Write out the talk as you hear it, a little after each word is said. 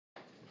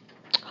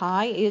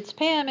Hi, it's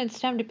Pam. It's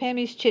time to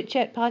Pammy's Chit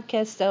Chat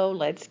podcast, so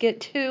let's get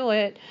to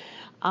it.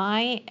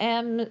 I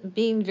am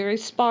being very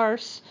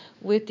sparse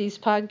with these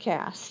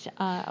podcasts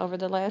over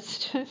the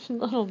last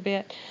little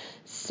bit,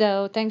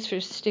 so thanks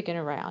for sticking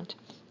around.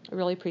 I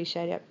really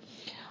appreciate it.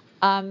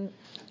 Um,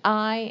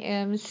 I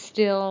am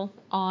still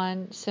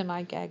on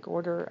semi-gag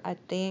order, I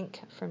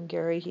think, from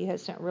Gary. He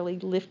hasn't really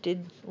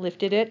lifted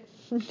it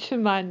to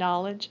my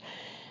knowledge.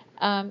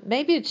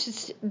 Maybe it's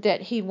just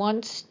that he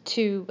wants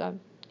to,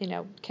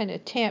 kind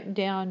of tamp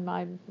down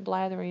my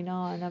blathering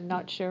on. I'm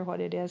not sure what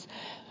it is.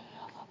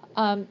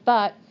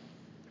 But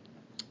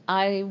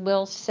I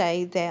will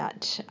say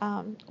that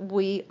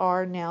we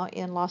are now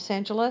in Los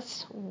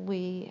Angeles.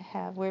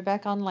 We're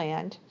back on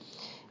land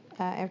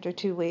after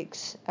 2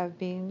 weeks of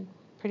being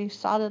pretty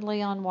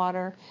solidly on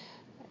water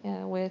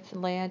with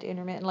land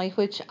intermittently,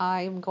 which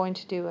I'm going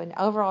to do an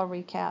overall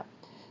recap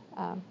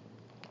um,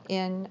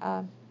 in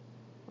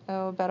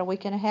about a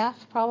week and a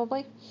half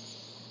probably.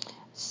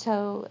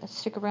 So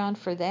stick around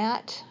for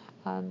that.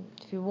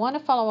 If you want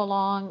to follow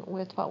along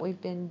with what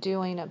we've been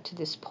doing up to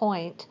this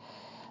point,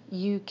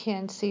 you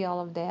can see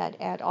all of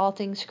that at All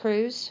Things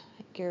Cruise.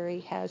 Gary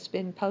has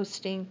been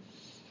posting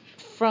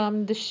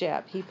from the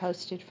ship. He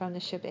posted from the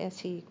ship as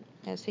he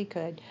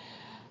could.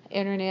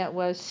 Internet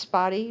was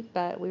spotty,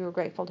 but we were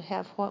grateful to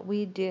have what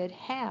we did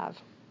have.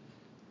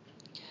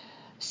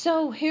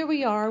 So here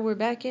we are. We're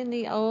back in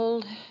the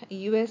old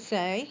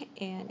USA,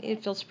 and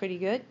it feels pretty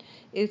good.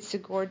 It's a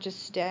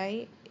gorgeous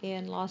day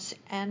in Los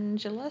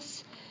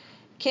Angeles.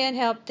 Can't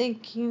help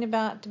thinking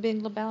about the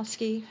Big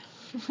Lebowski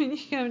when you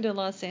come to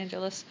Los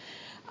Angeles.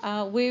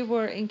 We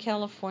were in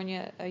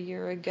California a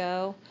year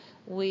ago.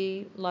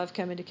 We love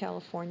coming to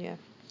California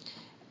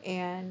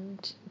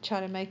and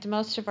try to make the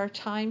most of our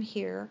time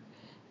here.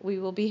 We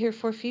will be here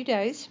for a few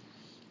days,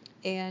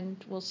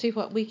 and we'll see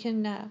what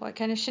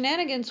kind of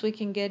shenanigans we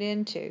can get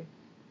into.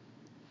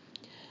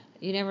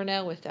 You never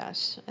know with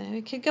us.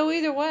 It could go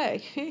either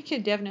way. It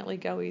could definitely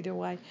go either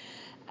way.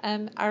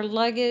 Our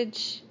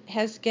luggage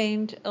has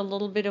gained a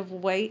little bit of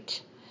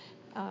weight,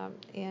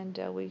 and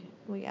I'm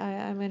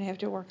going to have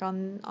to work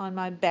on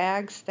my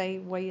bags. They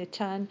weigh a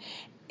ton,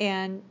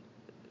 and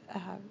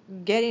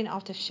getting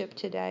off the ship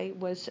today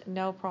was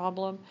no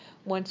problem.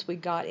 Once we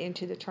got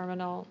into the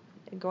terminal,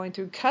 going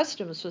through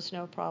customs was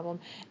no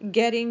problem.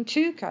 Getting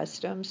to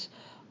customs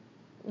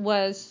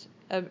was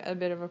a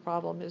bit of a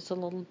problem. It was a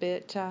little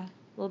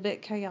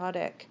bit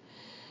chaotic,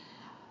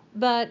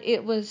 but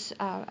it was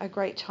a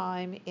great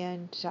time,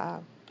 and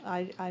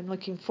I'm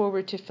looking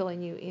forward to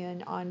filling you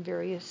in on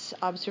various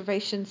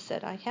observations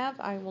that I have.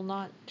 I will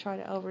not try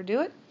to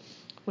overdo it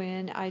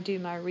when I do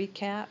my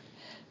recap,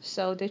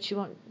 so that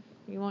you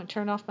won't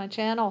turn off my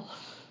channel.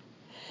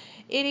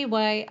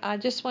 Anyway, I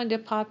just wanted to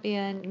pop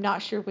in.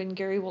 Not sure when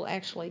Gary will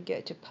actually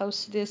get to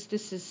post this.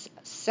 This is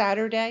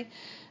Saturday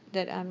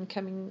that I'm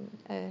coming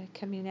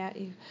at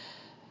you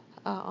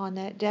on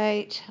that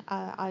date.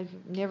 I've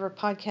never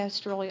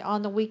podcast really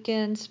on the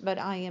weekends, but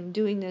I am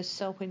doing this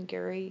so when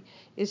Gary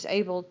is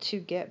able to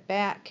get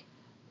back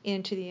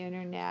into the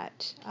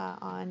internet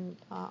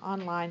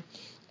online,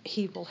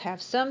 he will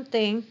have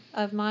something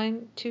of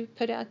mine to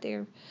put out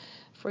there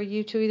for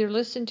you to either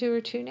listen to or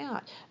tune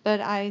out.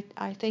 But I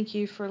thank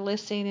you for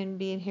listening and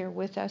being here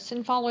with us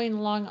and following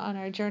along on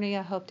our journey.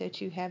 I hope that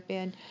you have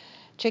been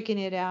checking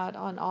it out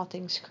on All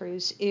Things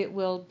Cruise. It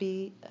will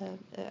be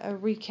a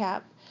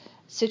recap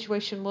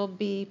situation will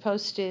be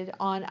posted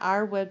on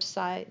our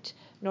website,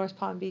 North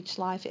Palm Beach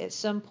Life, at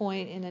some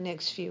point in the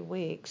next few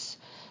weeks,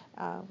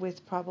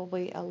 with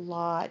probably a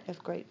lot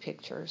of great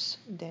pictures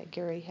that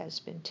Gary has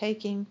been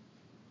taking.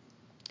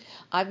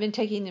 I've been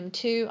taking them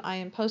too. I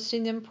am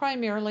posting them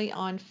primarily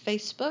on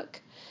Facebook,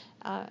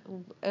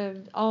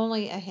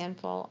 only a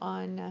handful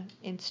on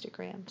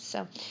Instagram.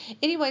 So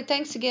anyway,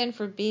 thanks again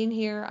for being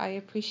here. I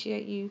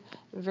appreciate you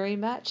very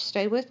much.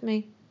 Stay with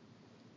me.